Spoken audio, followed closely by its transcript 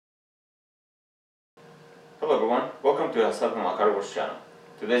Hello everyone, welcome to Howstuffinmycarworks channel.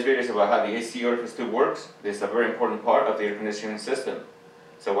 Today's video is about how the AC Orifice Tube works. This is a very important part of the air conditioning system.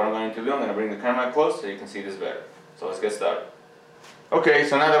 So what I'm going to do, I'm going to bring the camera close so you can see this better. So let's get started. Okay,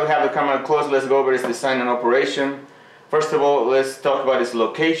 so now that we have the camera close, let's go over its design and operation. First of all, let's talk about its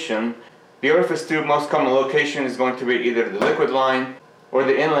location. The Orifice Tube most common location is going to be either the liquid line or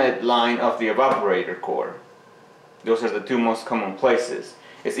the inlet line of the evaporator core. Those are the two most common places.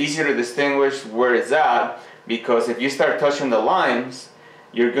 It's easier to distinguish where it's at because if you start touching the lines,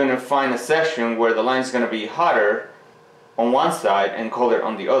 you're going to find a section where the line is going to be hotter on one side and colder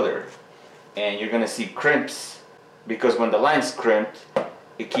on the other. And you're going to see crimps because when the line's crimped,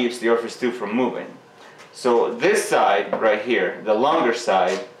 it keeps the orifice tube from moving. So this side right here, the longer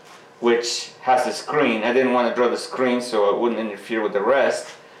side, which has a screen, I didn't want to draw the screen so it wouldn't interfere with the rest,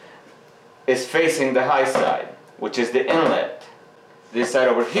 is facing the high side, which is the inlet. This side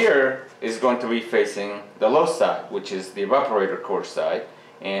over here is going to be facing the low side, which is the evaporator core side,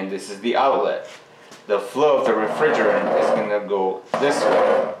 and this is the outlet. The flow of the refrigerant is going to go this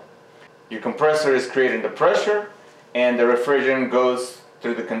way. Your compressor is creating the pressure, and the refrigerant goes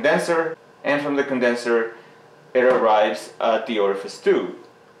through the condenser, and from the condenser it arrives at the orifice tube.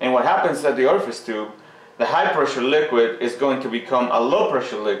 And what happens at the orifice tube, the high pressure liquid is going to become a low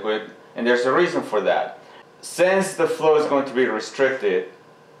pressure liquid, and there's a reason for that. Since the flow is going to be restricted,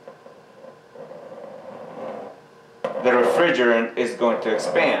 the refrigerant is going to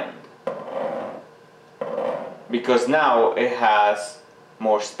expand because now it has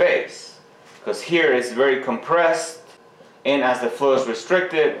more space, because here it's very compressed, and as the flow is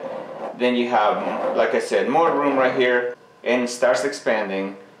restricted, then you have, like I said, more room right here, and it starts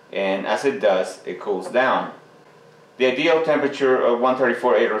expanding, and as it does, it cools down. The ideal temperature of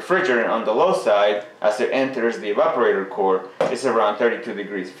 134.8 refrigerant on the low side as it enters the evaporator core is around 32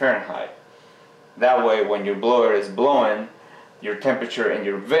 degrees Fahrenheit. That way, when your blower is blowing, your temperature in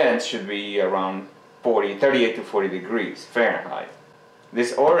your vents should be around 38 to 40 degrees Fahrenheit.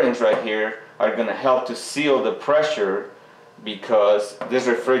 This orange right here are going to help to seal the pressure because this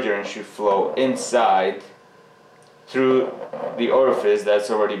refrigerant should flow inside through the orifice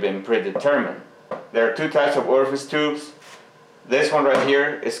that's already been predetermined. There are two types of orifice tubes. This one right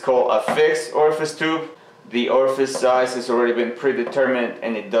here is called a fixed orifice tube. The orifice size has already been predetermined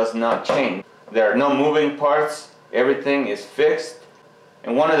and it does not change. There are no moving parts, everything is fixed.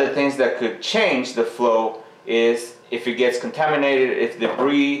 And one of the things that could change the flow is if it gets contaminated, if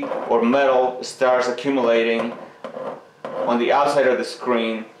debris or metal starts accumulating on the outside of the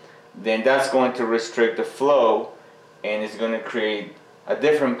screen, then that's going to restrict the flow and it's going to create a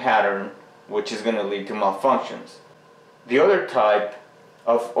different pattern, which is going to lead to malfunctions. The other type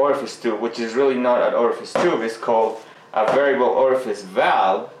of orifice tube, which is really not an orifice tube, is called a variable orifice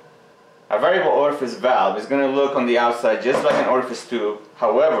valve. A variable orifice valve is going to look on the outside just like an orifice tube.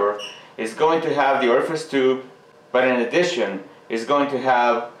 However, it's going to have the orifice tube, but in addition, it's going to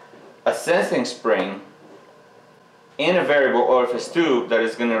have a sensing spring in a variable orifice tube that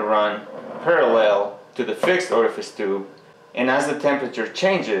is going to run parallel to the fixed orifice tube. And as the temperature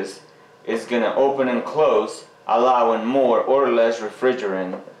changes, it's going to open and close, allowing more or less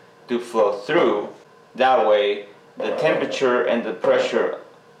refrigerant to flow through. That way, the temperature and the pressure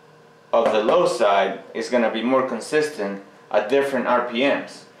of the low side is going to be more consistent at different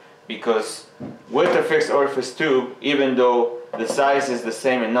RPMs. Because with the fixed orifice tube, even though the size is the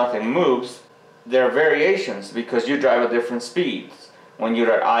same and nothing moves, there are variations because you drive at different speeds. When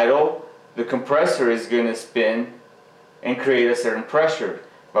you're at idle, the compressor is going to spin and create a certain pressure.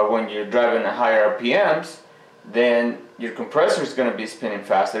 But when you're driving at higher RPMs, then your compressor is going to be spinning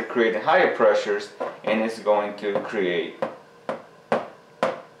faster, creating higher pressures, and it's going to create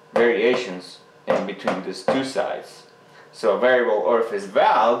variations in between these two sides. So a variable orifice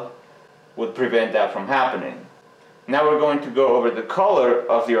valve would prevent that from happening. Now we're going to go over the color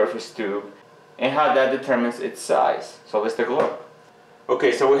of the orifice tube and how that determines its size. So let's take a look.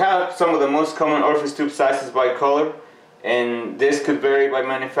 Okay, so we have some of the most common orifice tube sizes by color, and this could vary by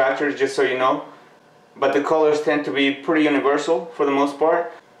manufacturers, just so you know, but the colors tend to be pretty universal for the most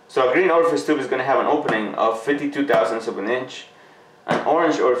part. So a green orifice tube is going to have an opening of 52 thousandths of an inch. An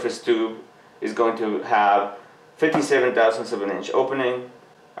orange orifice tube is going to have 57 thousandths of an inch opening.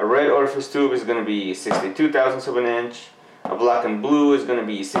 A red orifice tube is going to be 62 thousandths of an inch. A black and blue is going to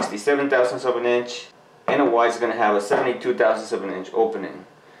be 67 thousandths of an inch. And a white is going to have a 72 thousandths of an inch opening.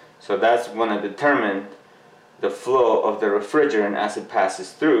 So that's going to determine the flow of the refrigerant as it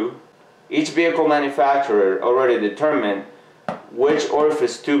passes through. Each vehicle manufacturer already determined which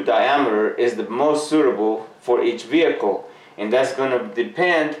orifice tube diameter is the most suitable for each vehicle, and that's going to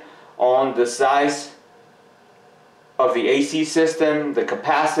depend on the size of the AC system, the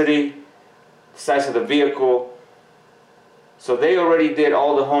capacity, the size of the vehicle. So they already did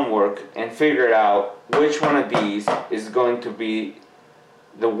all the homework and figured out which one of these is going to be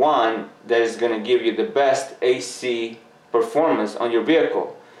the one that is going to give you the best AC performance on your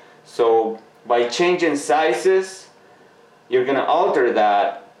vehicle. So by changing sizes, you're going to alter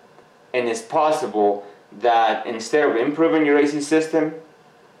that, and it's possible that instead of improving your AC system,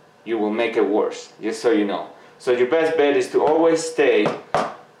 you will make it worse, just so you know. So your best bet is to always stay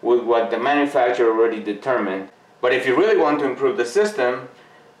with what the manufacturer already determined. But if you really want to improve the system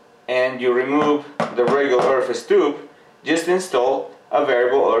and you remove the regular orifice tube, just install a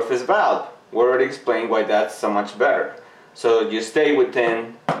variable orifice valve. We already explained why that's so much better. So you stay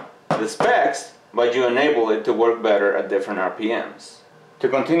within the specs, but you enable it to work better at different RPMs. To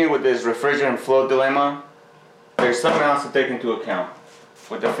continue with this refrigerant flow dilemma, there's something else to take into account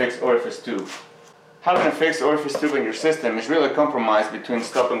with the fixed orifice tube. Having a fixed orifice tube in your system is really a compromise between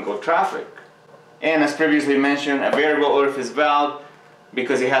stop and go traffic. And as previously mentioned, a variable orifice valve,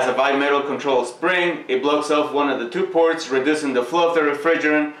 because it has a bimetal control spring, it blocks off one of the two ports, reducing the flow of the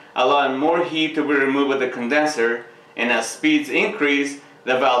refrigerant, allowing more heat to be removed with the condenser, and as speeds increase,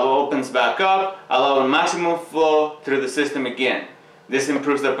 the valve opens back up, allowing maximum flow through the system again. This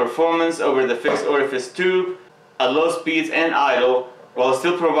improves the performance over the fixed orifice tube at low speeds and idle, while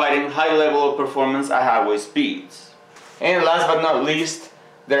still providing high level of performance at highway speeds. And last but not least,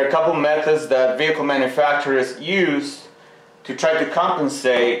 there are a couple methods that vehicle manufacturers use to try to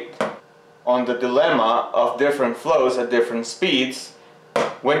compensate on the dilemma of different flows at different speeds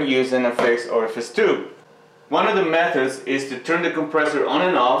when using a fixed orifice tube. One of the methods is to turn the compressor on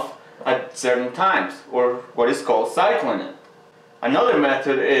and off at certain times, or what is called cycling it. Another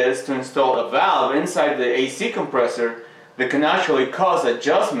method is to install a valve inside the AC compressor that can actually cause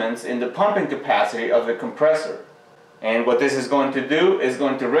adjustments in the pumping capacity of the compressor. And what this is going to do is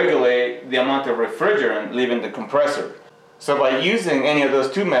going to regulate the amount of refrigerant leaving the compressor. So by using any of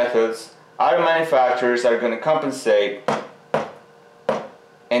those two methods, auto manufacturers are going to compensate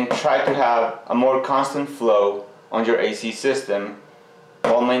and try to have a more constant flow on your AC system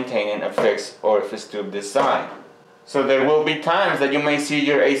while maintaining a fixed orifice tube design. So there will be times that you may see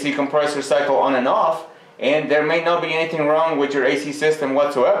your AC compressor cycle on and off, and there may not be anything wrong with your AC system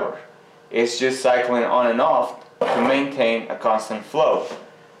whatsoever. It's just cycling on and off to maintain a constant flow.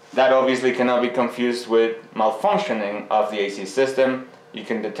 That obviously cannot be confused with malfunctioning of the AC system. You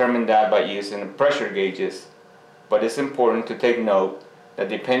can determine that by using the pressure gauges. But it's important to take note that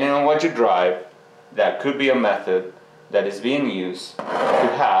depending on what you drive, that could be a method that is being used to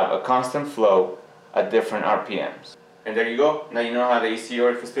have a constant flow at different RPMs. And there you go. Now you know how the AC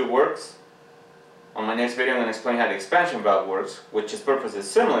orifice tube works. On my next video I'm going to explain how the expansion valve works, which its purpose is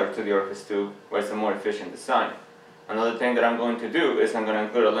similar to the orifice tube, but it's a more efficient design. Another thing that I'm going to do is I'm going to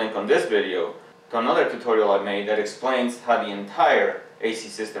include a link on this video to another tutorial I made that explains how the entire AC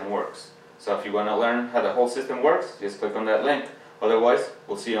system works. So if you want to learn how the whole system works, just click on that link. Otherwise,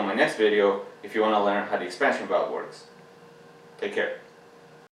 we'll see you on my next video if you want to learn how the expansion valve works. Take care.